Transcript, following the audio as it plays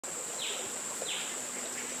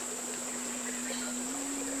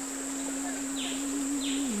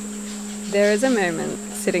There is a moment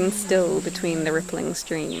sitting still between the rippling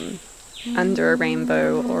stream, under a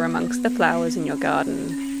rainbow or amongst the flowers in your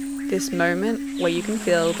garden. This moment where you can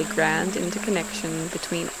feel the grand interconnection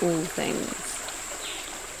between all things.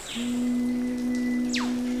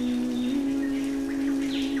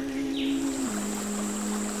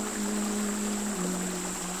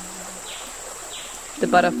 The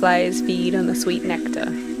butterflies feed on the sweet nectar,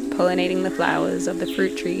 pollinating the flowers of the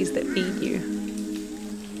fruit trees that feed you.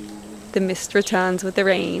 The mist returns with the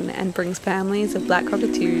rain and brings families of black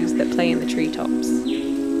cockatoos that play in the treetops.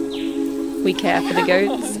 We care for the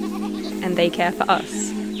goats, and they care for us.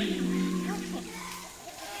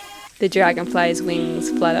 The dragonfly's wings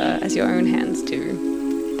flutter as your own hands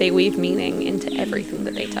do. They weave meaning into everything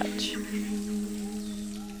that they touch.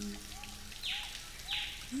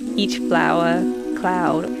 Each flower,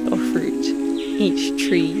 cloud, or fruit, each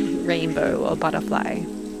tree, rainbow, or butterfly,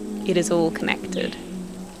 it is all connected.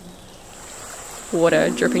 Water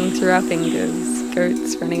dripping through our fingers,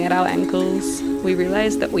 goats running at our ankles, we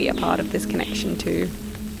realize that we are part of this connection too.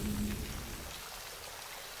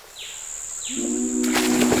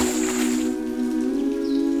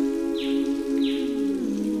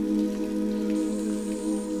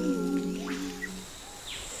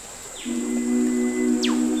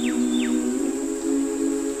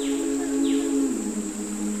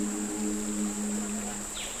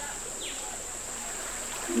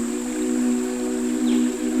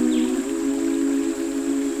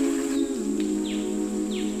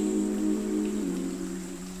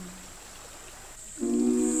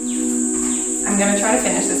 I'm going to try to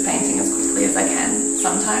finish this painting as quickly as I can.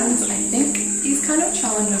 Sometimes I think these kind of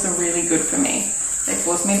challenges are really good for me. They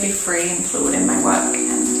force me to be free and fluid in my work,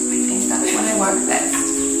 and I think that's when I work best.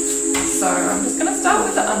 So I'm just going to start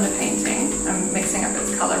with the underpainting. I'm mixing up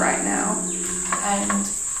its colour right now, and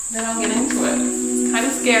then I'll get into it. It's kind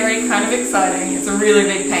of scary, kind of exciting. It's a really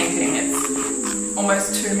big painting. It's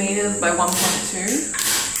almost 2 meters by 1.2,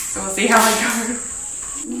 so we'll see how I go.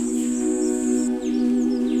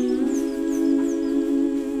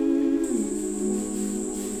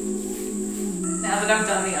 Now that I've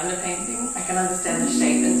done the underpainting, I can understand the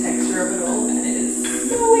shape and texture of it all, and it is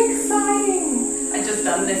so exciting! I've just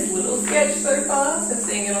done this little sketch so far, so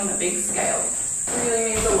seeing it on a big scale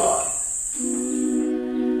really means a lot.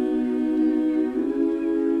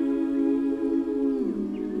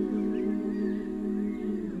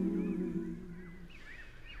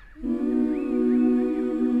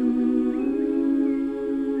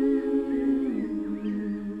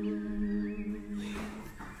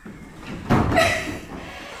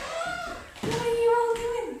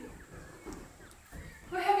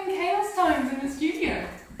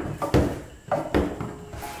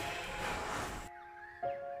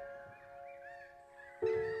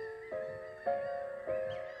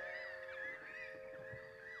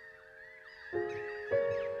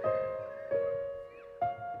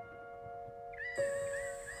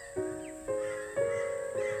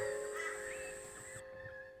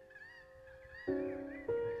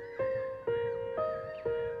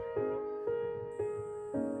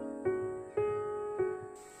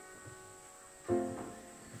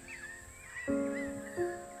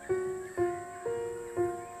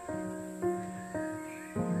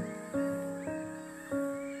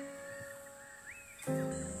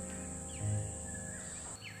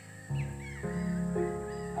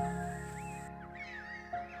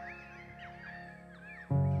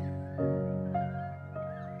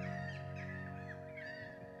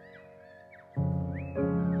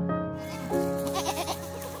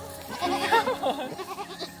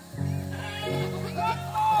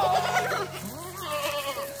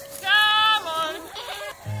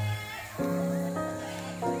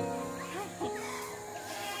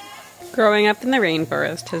 Growing up in the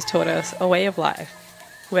rainforest has taught us a way of life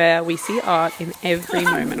where we see art in every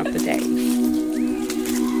moment of the day.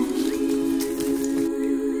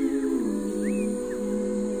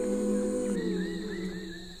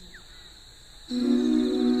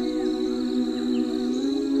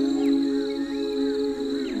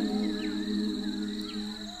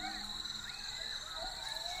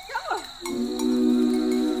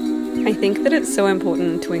 I think that it's so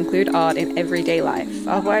important to include art in everyday life,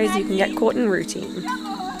 otherwise you can get caught in routine.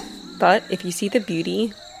 But if you see the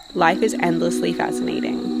beauty, life is endlessly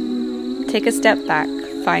fascinating. Take a step back,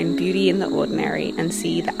 find beauty in the ordinary, and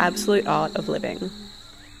see the absolute art of living.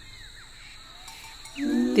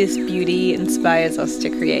 This beauty inspires us to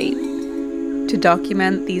create, to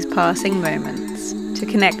document these passing moments, to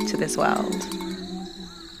connect to this world.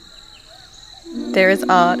 There is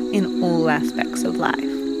art in all aspects of life.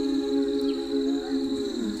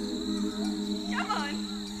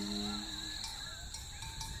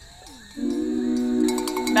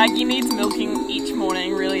 Maggie needs milking each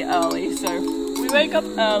morning really early, so we wake up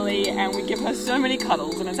early and we give her so many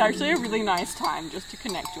cuddles, and it's actually a really nice time just to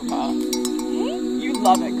connect with her. You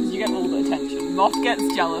love it because you get all the attention. Moth gets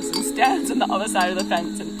jealous and stands on the other side of the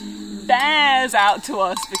fence and bears out to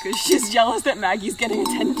us because she's jealous that Maggie's getting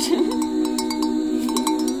attention.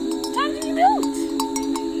 Time to be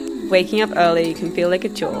milked! Waking up early can feel like a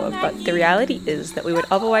chore, but the reality is that we would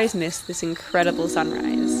otherwise miss this incredible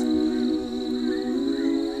sunrise.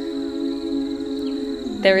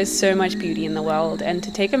 There is so much beauty in the world, and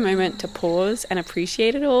to take a moment to pause and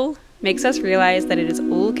appreciate it all makes us realize that it is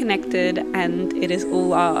all connected and it is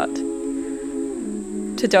all art.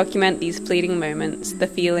 To document these fleeting moments, the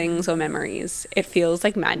feelings or memories, it feels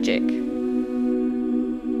like magic.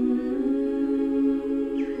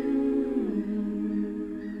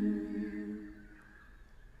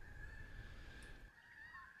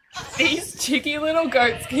 These cheeky little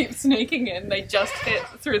goats keep sneaking in. They just fit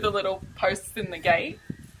through the little posts in the gate.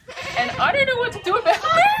 And I don't know what to do about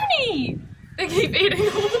Mooney! They keep eating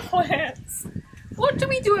all the plants. What do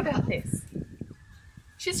we do about this?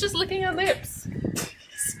 She's just licking her lips.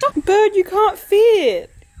 Stop! Bird, you can't fit!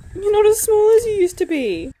 You're not as small as you used to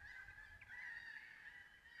be.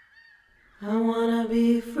 I wanna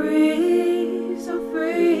be free, so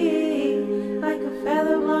free, like a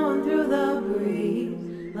feather blowing through the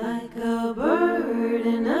breeze, like a bird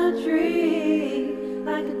in a tree,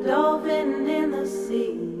 like a dolphin in the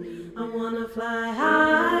sea. I wanna fly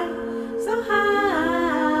high, so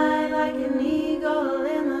high, like an eagle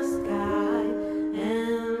in the sky.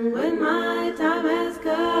 And when my time has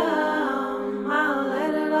come, I'll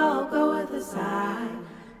let it all go with a sigh.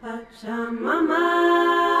 Pachamama,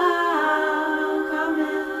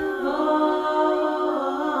 coming home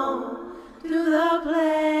to the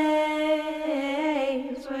place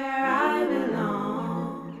where I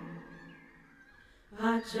belong.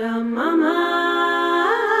 Pachamama.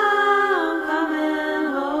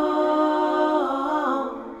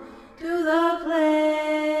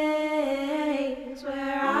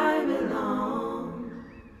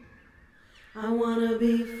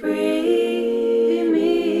 Be free, be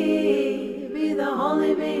me, be the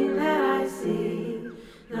holy being that I see.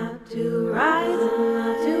 Not to rise and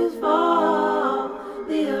not to fall,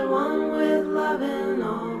 be at one with love and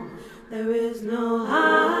all. There is no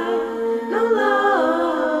high, no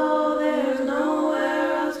low, there's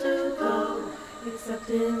nowhere else to go except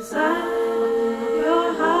inside of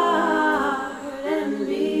your heart and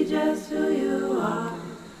be just who you are.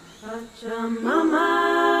 Pachamama.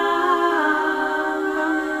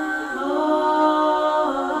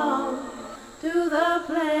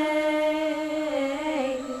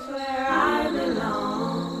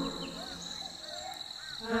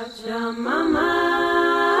 Pachamama,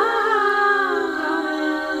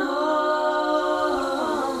 coming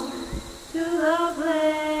home to the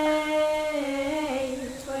place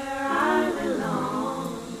where I belong.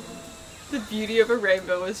 The beauty of a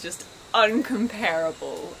rainbow is just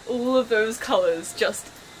uncomparable. All of those colours just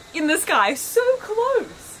in the sky, so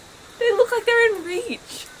close. They look like they're in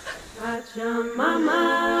reach. Pachamama,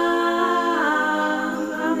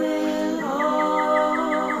 coming home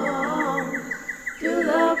to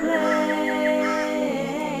the place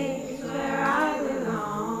where I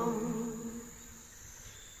belong.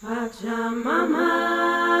 Pachamama,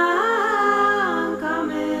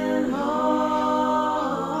 coming home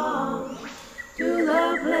to the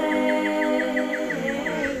place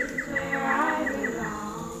where I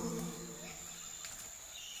belong.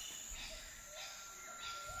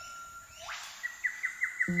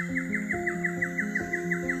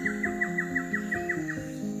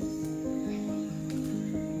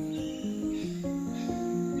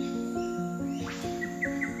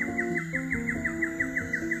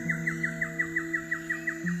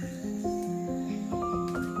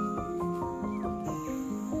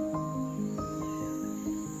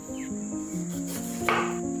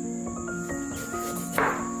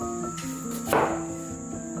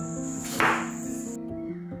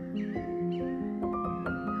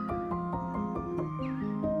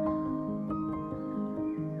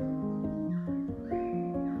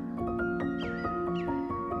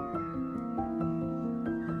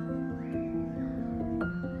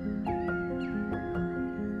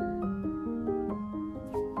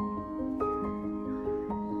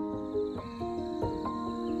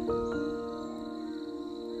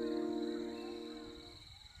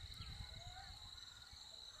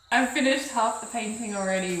 I've finished half the painting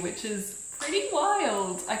already, which is pretty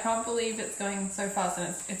wild. I can't believe it's going so fast,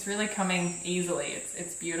 and it's really coming easily.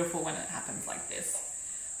 It's beautiful when it happens like this.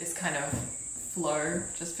 This kind of flow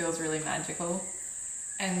just feels really magical.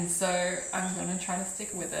 And so I'm gonna try to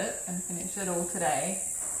stick with it and finish it all today.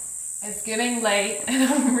 It's getting late and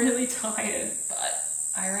I'm really tired, but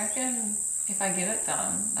I reckon if I get it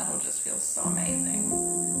done, that'll just feel so amazing.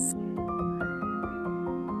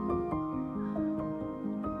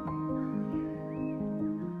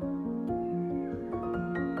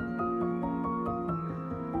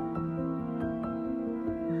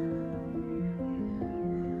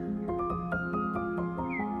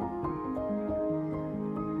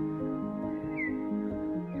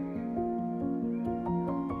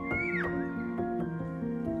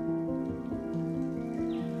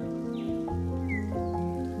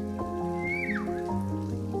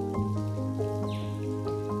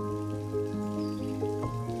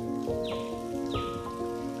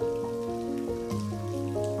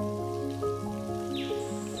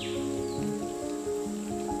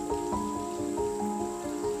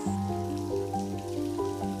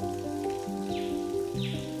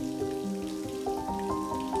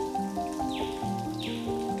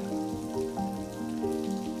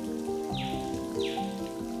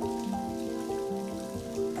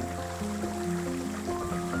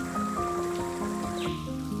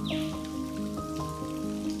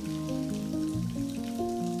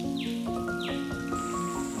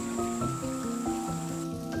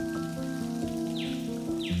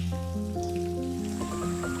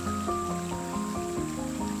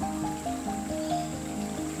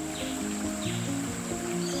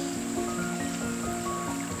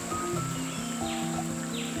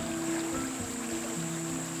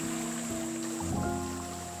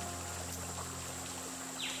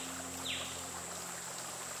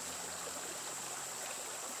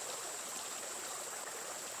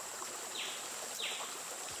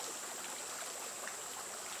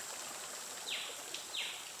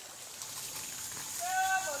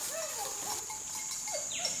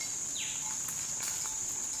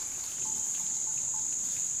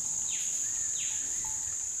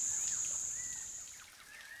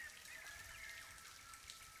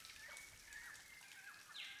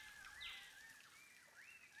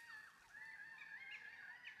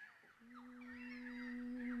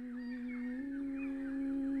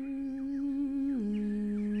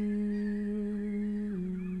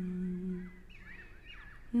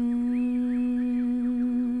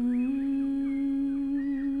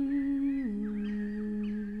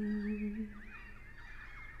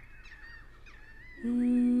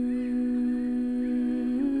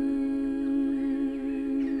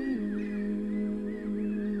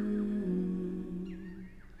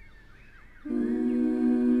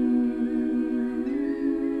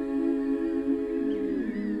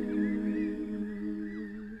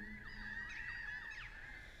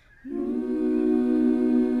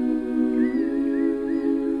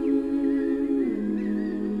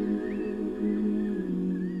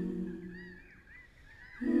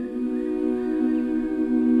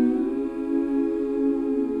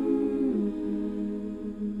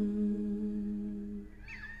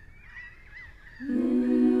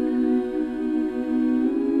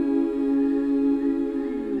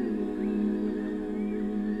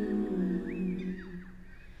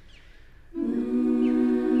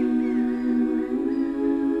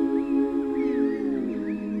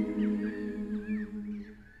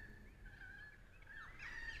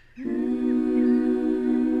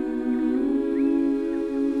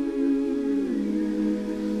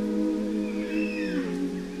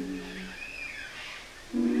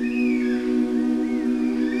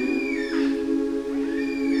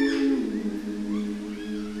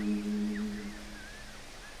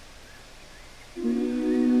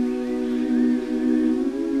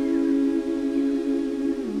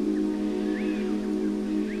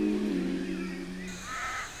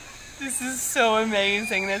 This is so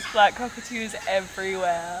amazing. There's black cockatoos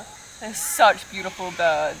everywhere. They're such beautiful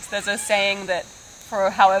birds. There's a saying that for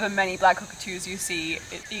however many black cockatoos you see,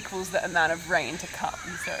 it equals the amount of rain to come.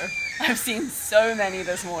 So I've seen so many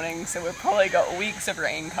this morning, so we've probably got weeks of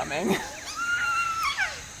rain coming.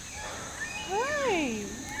 Hi!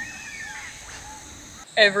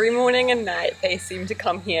 Every morning and night they seem to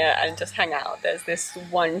come here and just hang out. There's this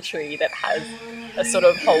one tree that has a sort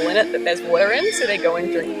of hole in it that there's water in, so they go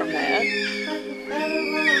and drink from there.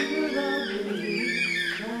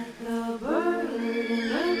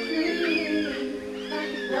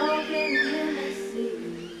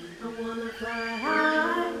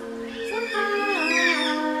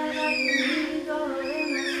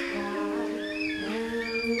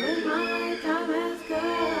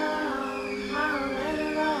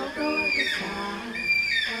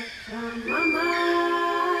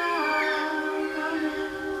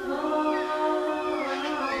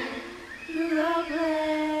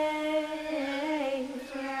 Play.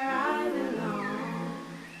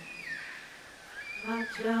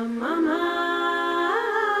 Pachamama,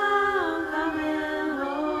 I'm coming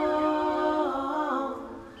home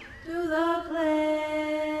to the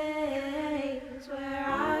place where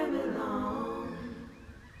I belong.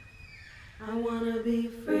 I wanna be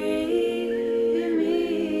free, be me,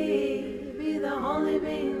 be the only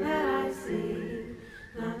being that I see.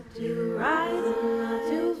 Not to rise and not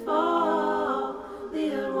to fall,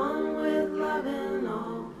 the one with love and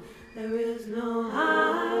all. There is no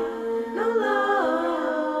high, no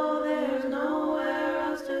low, there's nowhere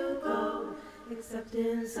else to go except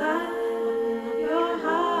inside of your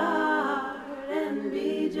heart and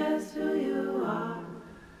be just who you are.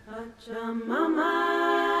 Pachamama,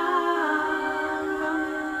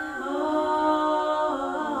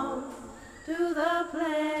 home to the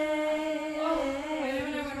place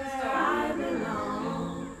where I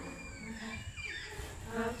belong.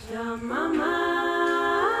 Pachamama,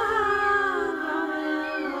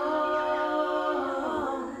 coming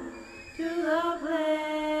home to the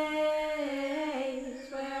place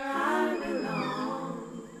where I belong.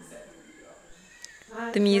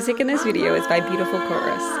 The music in this video is by Beautiful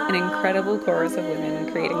Chorus, an incredible chorus of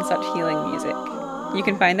women creating such healing music. You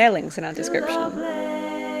can find their links in our description.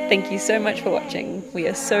 Thank you so much for watching. We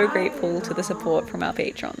are so grateful to the support from our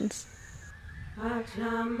patrons.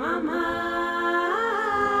 Pachamama.